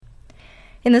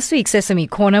In this week's Sesame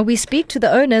Corner, we speak to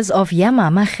the owners of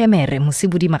YaMama Gemmer,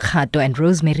 Mosibudi, Makgato and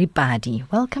Rosemary, Padi.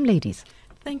 Welcome, ladies.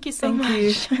 Thank you so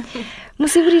much.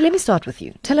 Mosibudi, let me start with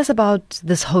you. Tell us about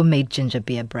this homemade ginger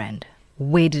beer brand.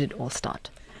 Where did it all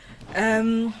start?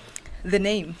 The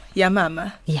name,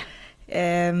 YaMama. Yeah.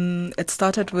 It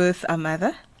started with our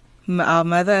mother. Our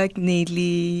mother,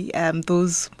 nearly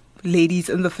those ladies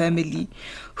in the family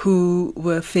who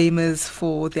were famous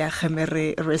for their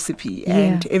gemere recipe. Yeah.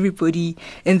 And everybody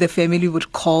in the family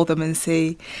would call them and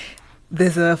say,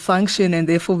 there's a function and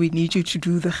therefore we need you to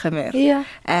do the gemere. Yeah.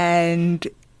 And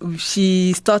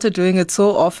she started doing it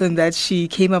so often that she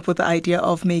came up with the idea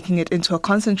of making it into a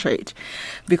concentrate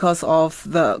because of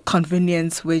the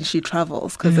convenience when she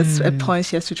travels, because it's at points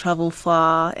she has to travel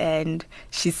far and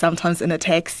she's sometimes in a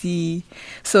taxi.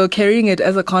 So carrying it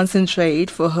as a concentrate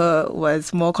for her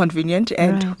was more convenient.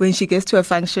 And when she gets to a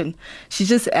function, she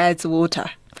just adds water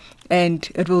and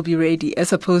it will be ready,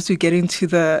 as opposed to getting to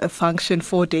the function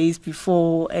 4 days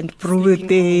before and brew it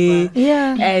there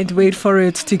and wait for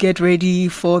it to get ready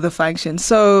for the function.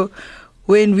 So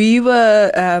when we were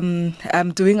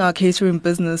doing our catering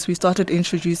business, we started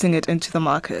introducing it into the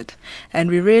market. And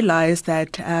we realized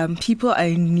that people are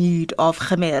in need of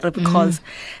gemere because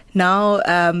now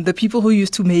the people who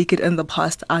used to make it in the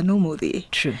past are no more there.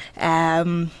 True.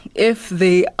 If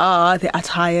they are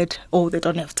tired or they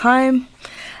don't have time.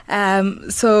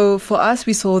 So for us,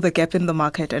 we saw the gap in the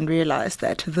market and realized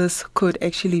that this could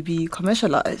actually be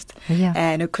commercialized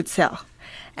and it could sell.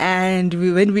 And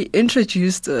when we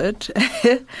introduced it,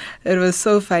 it was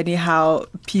so funny how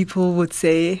people would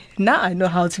say, "Now I know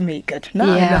how to make it.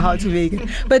 Now I know how to make it."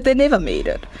 But they never made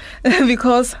it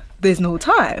because there's no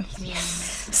time. Yes.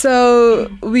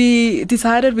 So we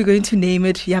decided we're going to name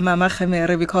it YaMama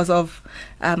Gemmer because of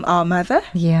our mother.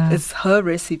 Yeah. It's her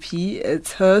recipe.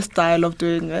 It's her style of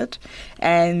doing it.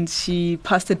 And she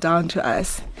passed it down to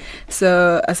us.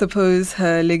 So I suppose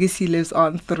her legacy lives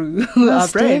on through our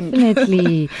brand.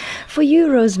 Definitely. For you,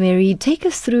 Rosemary, take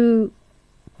us through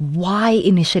why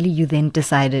initially you then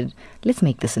decided, let's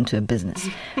make this into a business.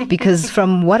 Because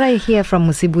from what I hear from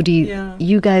Mosibudi,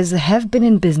 you guys have been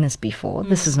in business before.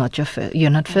 This is not you're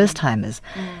not first timers.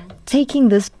 Taking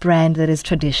this brand that is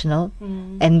traditional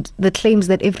and the claims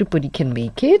that everybody can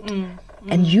make it,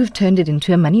 and you've turned it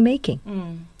into a money making.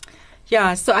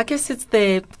 Yeah, so I guess it's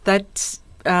that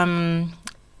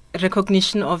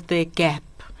recognition of the gap.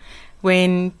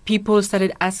 When people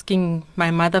started asking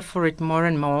my mother for it more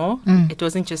and more, it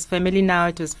wasn't just family now,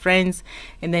 it was friends.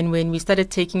 And then when we started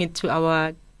taking it to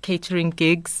our catering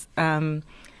gigs, and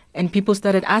people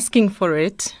started asking for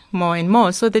it more and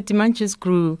more, so the demand just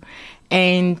grew.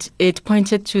 And it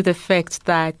pointed to the fact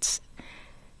that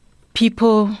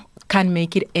people can't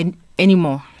make it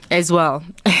anymore as well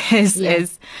as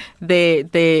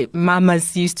the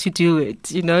mamas used to do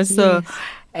it, you know. So,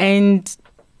 and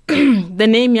the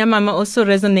name YaMama also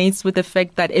resonates with the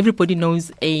fact that everybody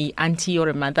knows a auntie or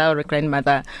a mother or a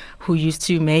grandmother who used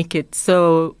to make it.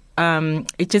 So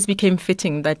it just became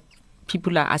fitting that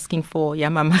people are asking for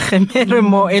YaMama Gemmer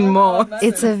more and more.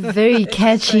 It's a very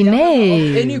catchy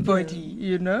name. Anybody,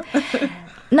 you know.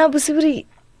 Now, Mosibudi,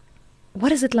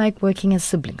 what is it like working as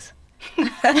siblings?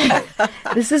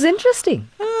 This is interesting.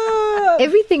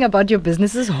 Everything about your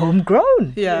business is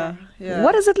homegrown. Yeah.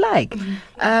 What is it like?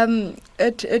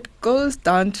 It goes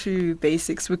down to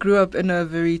basics. We grew up in a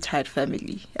very tight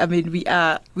family. I mean,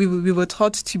 we were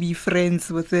taught to be friends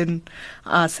within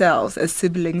ourselves as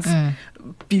siblings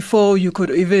before you could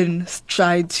even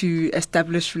try to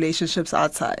establish relationships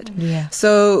outside. Yeah.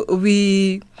 So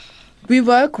we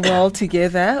work well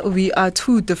together. We are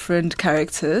two different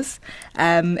characters,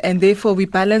 and therefore we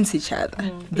balance each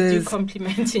other. We do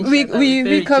complement each other.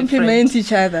 We complement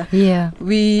each other. Yeah.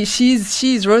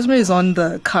 She's Rosemary is on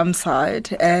the calm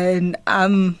side, and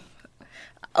I'm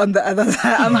on the other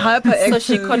side. I'm hyperactive. So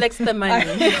she collects the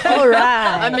money. All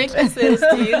right. I make the sales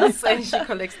deals and she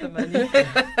collects the money.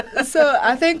 So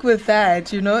I think with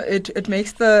that, you know, it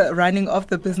makes the running of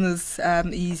the business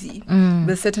easy.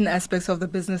 There's certain aspects of the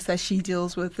business that she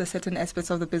deals with, the certain aspects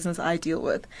of the business I deal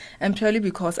with. And purely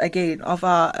because, again, of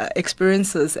our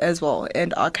experiences as well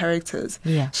and our characters.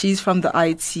 Yeah. She's from the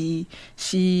IT.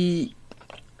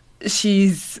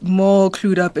 She's more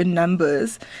clued up in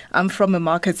numbers. I'm from a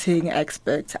marketing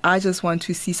aspect. I just want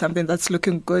to see something that's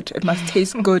looking good. It must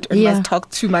taste good. It must talk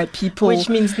to my people. Which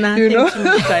means nothing to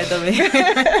me, by the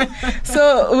way.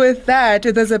 So with that,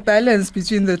 there's a balance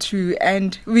between the two.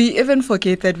 And we even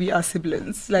forget that we are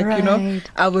siblings. Like, you know,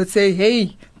 I would say,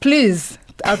 hey, please,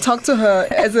 I talk to her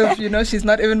as if, she's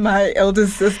not even my elder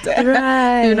sister.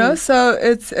 Right. So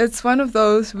it's one of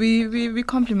those, we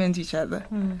complement each other.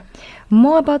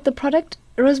 More about the product,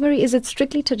 Rosemary, is it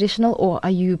strictly traditional or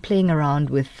are you playing around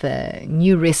with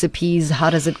new recipes? How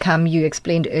does it come? You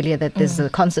explained earlier that there's a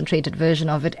concentrated version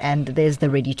of it and there's the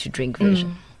ready-to-drink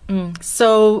version.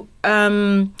 So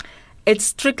it's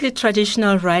strictly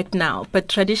traditional right now, but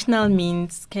traditional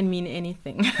can mean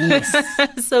anything. Yes.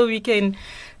 So we can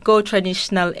go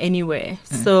traditional anywhere.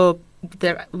 So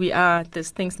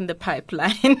there's things in the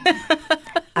pipeline.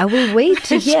 I will wait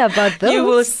to hear about those. You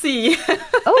will see.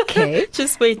 Okay.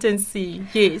 Just wait and see.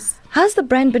 Yes. How's the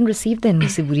brand been received then,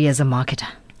 Mosibudi, as a marketer?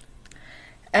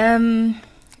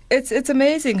 It's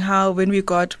amazing how when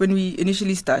we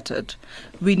initially started,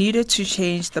 we needed to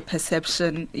change the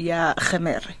perception,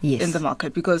 Gemmer, in the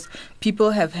market, because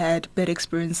people have had bad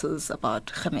experiences about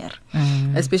Gemmer,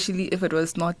 especially if it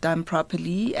was not done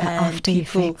properly, and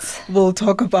people will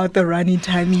talk about the runny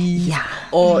tummy,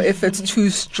 or if it's too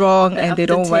strong and they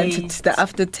don't want it, the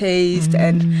aftertaste,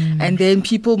 and then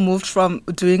people moved from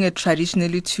doing it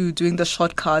traditionally to doing the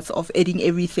shortcuts of adding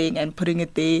everything and putting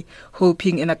it there,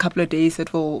 hoping in a couple of days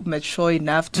it will mature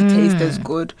enough to taste as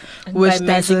good, which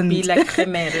doesn't be like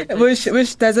Gemmer,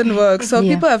 which doesn't work. So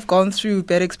people have gone through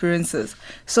bad experiences.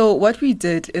 So what we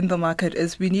did in the market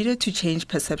is we needed to change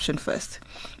perception first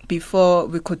before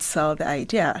we could sell the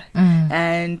idea.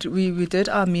 And we did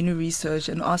our mini research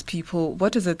and asked people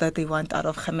what is it that they want out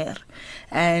of Gemmer.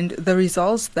 And the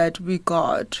results that we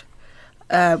got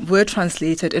were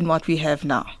translated in what we have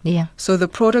now. So the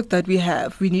product that we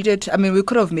have, we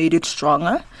could have made it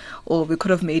stronger or we could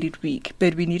have made it weak,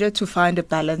 but we needed to find a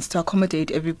balance to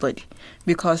accommodate everybody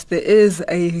because there is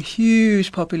a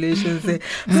huge population there.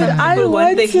 But I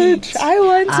want it to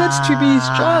be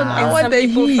strong. I want the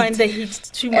heat. Some people find the heat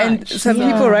too much. And some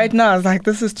people right now is like,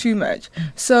 this is too much.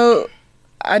 So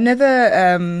another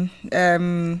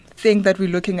thing that we're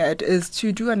looking at is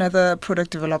to do another product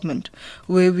development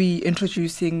where we're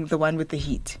introducing the one with the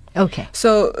heat. Okay.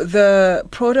 So the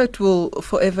product will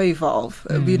forever evolve.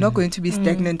 We're not going to be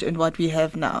stagnant in what we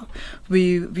have now.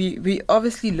 We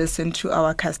obviously listen to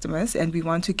our customers and we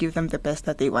want to give them the best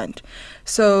that they want.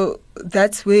 So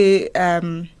that's where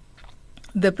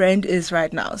the brand is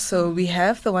right now. So we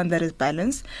have the one that is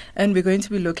balanced and we're going to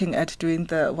be looking at doing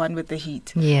the one with the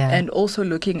heat. And also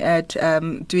looking at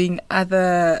doing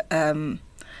other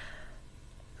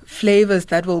flavors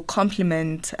that will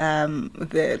complement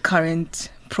the current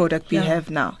product we have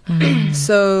now.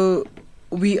 So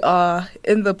we are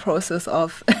in the process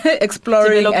of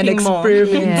exploring and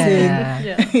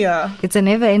experimenting. It's a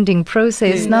never-ending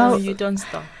process. Now you don't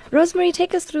stop. Rosemary,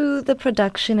 take us through the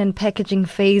production and packaging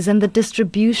phase and the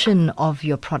distribution of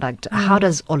your product. How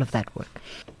does all of that work?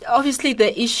 Obviously,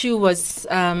 the issue was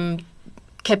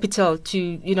capital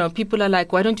to, people are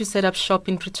like, why don't you set up shop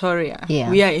in Pretoria?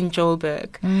 We are in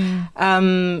Joburg.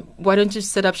 Why don't you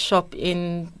set up shop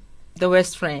in the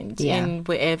West Rand, in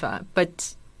wherever?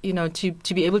 But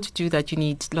to be able to do that, you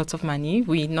need lots of money.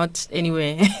 We're not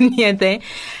anywhere near there,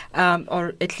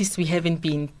 or at least we haven't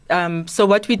been. So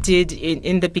what we did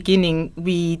in the beginning,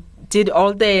 we did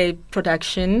all the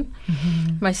production.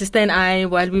 My sister and I,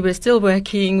 while we were still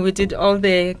working, we did all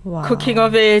the cooking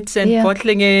of it and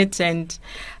bottling it. And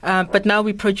but now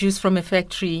we produce from a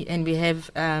factory and we have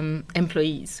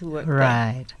employees who work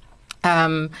there.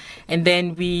 And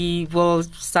then we will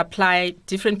supply,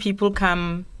 different people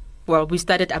come. Well, we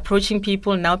started approaching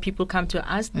people. Now people come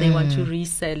to us. They want to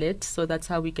resell it. So that's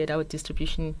how we get our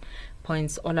distribution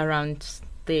points all around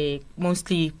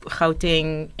mostly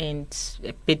Gauteng and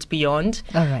a bit beyond.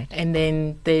 All right. And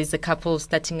then there's a couple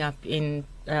starting up in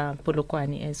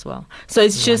Polokwane as well. So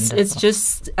it's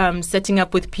just setting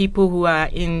up with people who are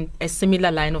in a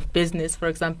similar line of business. For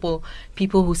example,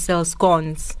 people who sell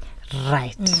scones.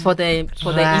 Right. For the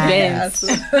events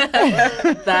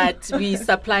that we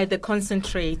supply the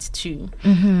concentrate to.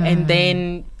 And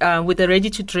then with the ready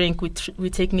to drink, we're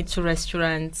taking it to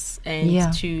restaurants and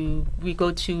we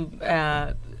go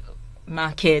to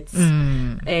markets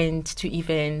and to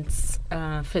events,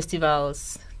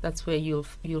 festivals. That's where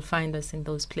you'll find us in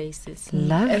those places.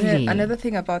 Lovely. And then another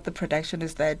thing about the production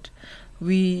is that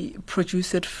we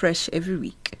produce it fresh every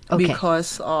week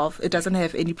because of it doesn't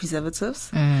have any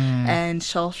preservatives and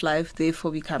shelf life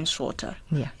therefore becomes shorter.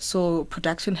 So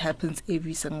production happens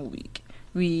every single week.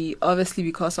 We obviously,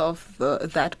 because of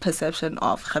that perception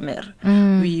of Gemmer,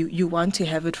 you want to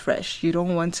have it fresh. You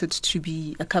don't want it to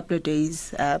be a couple of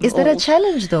days Is that a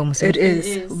challenge though, Mosibudi? It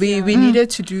is. We needed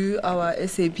to do our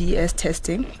SABS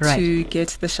testing to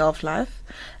get the shelf life,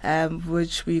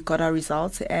 which we got our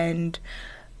results. And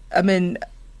I mean,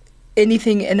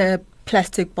 anything in a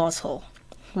plastic bottle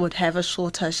would have a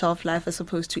shorter shelf life as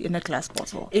opposed to in a glass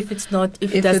bottle. If it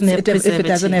doesn't have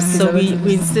preservatives. So we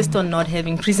insist on not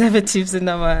having preservatives in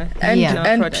our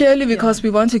and purely because we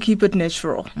want to keep it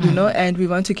natural, you know, and we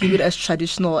want to keep it as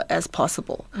traditional as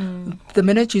possible. The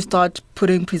minute you start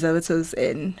putting preservatives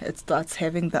in, it starts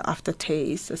having the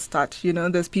aftertaste. It starts, you know,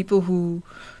 there's people who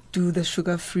do the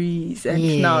sugar freeze,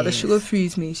 and now the sugar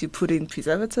freeze means you're putting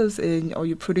preservatives in, or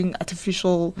you're putting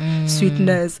artificial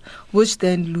sweeteners, which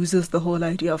then loses the whole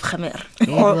idea of Gemmer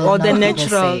or the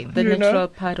natural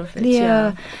part of it.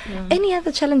 Yeah. Any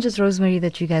other challenges, Rosemary,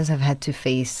 that you guys have had to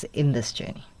face in this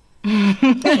journey?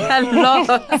 A lot.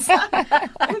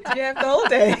 Do you have the whole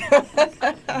day?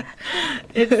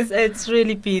 It's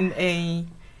really been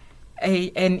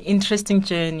an interesting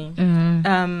journey.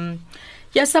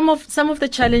 Some of the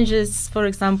challenges, for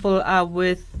example, are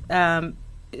with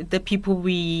the people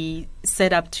we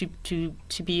set up to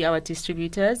be our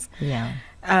distributors. Yeah.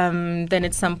 Then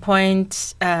at some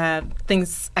point,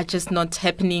 things are just not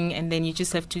happening, and then you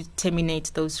just have to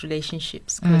terminate those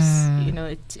relationships because you know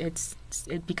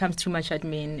it becomes too much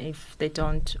admin if they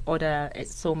don't order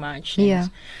so much. It's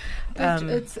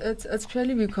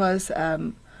purely because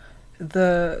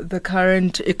the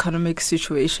current economic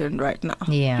situation right now.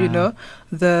 Yeah. You know,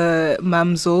 the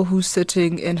mamzo who's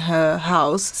sitting in her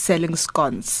house selling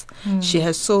scones, she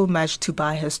has so much to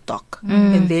buy her stock,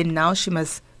 and then now she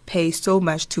must pay so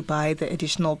much to buy the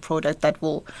additional product that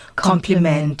will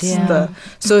complement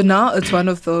so now it's one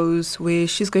of those where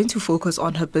she's going to focus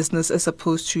on her business as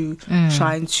opposed to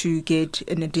trying to get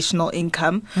an additional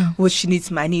income, which she needs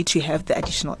money to have the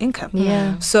additional income.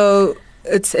 So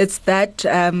it's that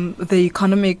the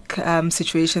economic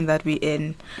situation that we're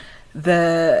in.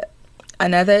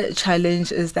 Another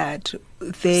challenge is that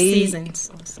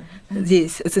seasons also.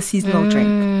 Yes, it's a seasonal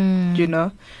drink. You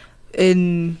know,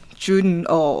 in June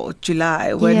or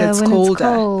July when it's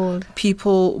colder,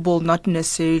 people will not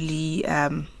necessarily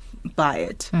buy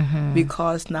it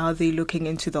because now they're looking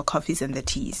into the coffees and the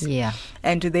teas.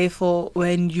 And therefore,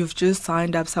 when you've just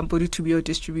signed up somebody to be your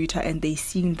distributor and they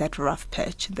seen that rough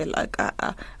patch, they're like,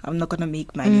 I'm not gonna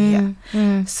make money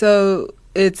here. So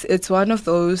it's one of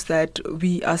those that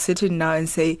we are sitting now and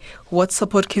say, what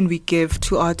support can we give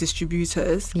to our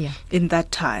distributors in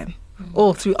that time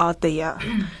or throughout the year?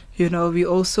 You know, we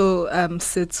also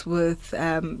sit with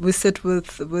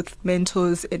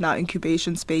mentors in our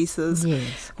incubation spaces,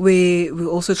 where we're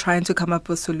also trying to come up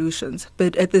with solutions.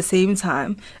 But at the same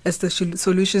time, as the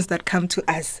solutions that come to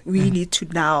us, we need to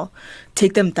now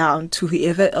take them down to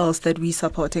whoever else that we're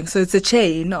supporting. So it's a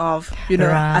chain of, you know,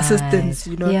 assistance.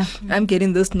 You know, I'm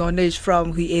getting this knowledge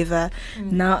from whoever.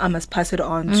 Now I must pass it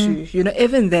on to, you know,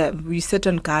 even them. We sit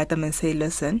and guide them and say,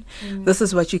 listen, this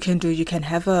is what you can do. You can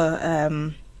have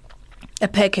a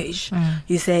package.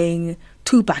 You're saying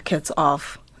 2 buckets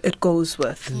of it goes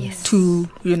with 2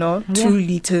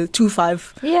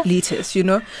 5 liters, you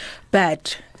know.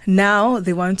 But now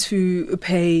they want to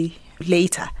pay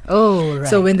later.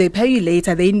 So when they pay you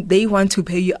later, they want to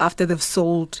pay you after they've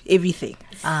sold everything.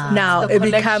 Now it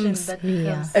becomes the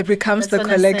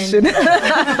collection.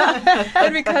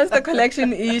 It becomes the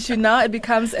collection issue. Now it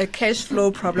becomes a cash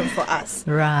flow problem for us.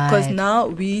 Because now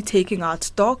we're taking out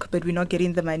stock, but we're not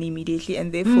getting the money immediately,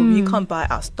 and therefore we can't buy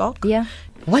our stock.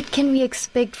 What can we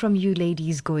expect from you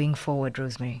ladies going forward,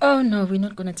 Rosemary? Oh no, we're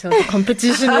not going to tell the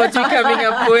competition what we're coming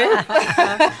up with.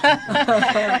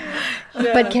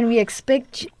 But can we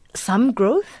expect some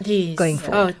growth going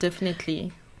forward? Oh,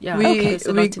 definitely.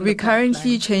 We're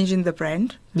currently changing the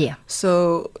brand.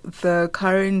 So the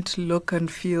current look and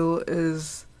feel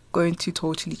is going to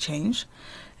totally change.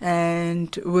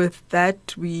 And with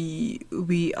that, we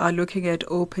are looking at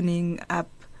opening up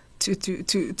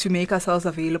to make ourselves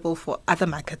available for other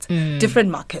markets, different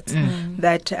markets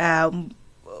that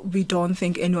we don't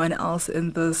think anyone else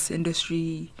in this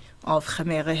industry of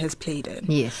Gemmer has played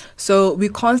in. So we're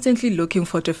constantly looking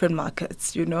for different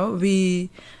markets, you know.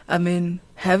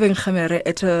 Having Gemmer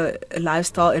at a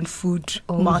lifestyle and food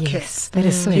market. That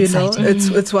is so exciting.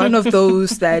 It's one of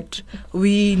those that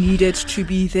we needed to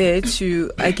be there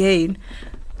to, again,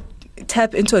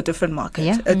 tap into a different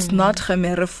market. It's not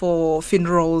Gemmer for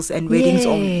funerals and weddings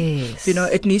only. You know,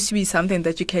 it needs to be something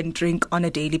that you can drink on a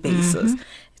daily basis.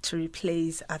 to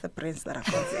replace other brands that are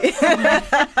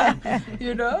there.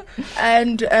 You know,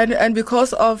 and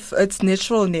because of its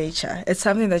natural nature, it's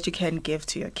something that you can give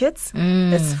to your kids.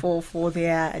 It's for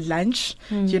their lunch.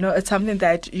 You know, it's something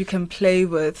that you can play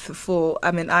with for.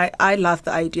 I mean, I love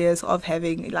the ideas of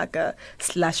having like a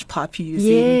slush pop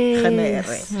using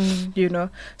Gemmer. You know,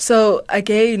 so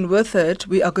again with it,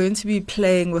 we are going to be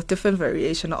playing with different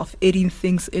variation of adding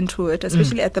things into it,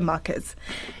 especially at the markets.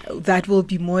 That will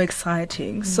be more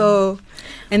exciting. So,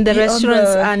 and the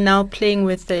restaurants are now playing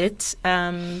with it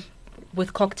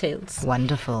with cocktails.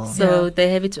 Wonderful. So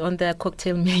they have it on their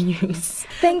cocktail menus.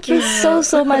 Thank you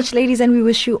so much, ladies, and we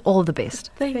wish you all the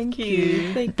best. Thank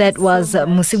you. That was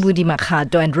Mosibudi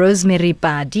Makgato and Rosemary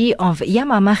Padi of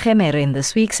YaMama Gemmer in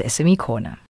this week's SME Corner.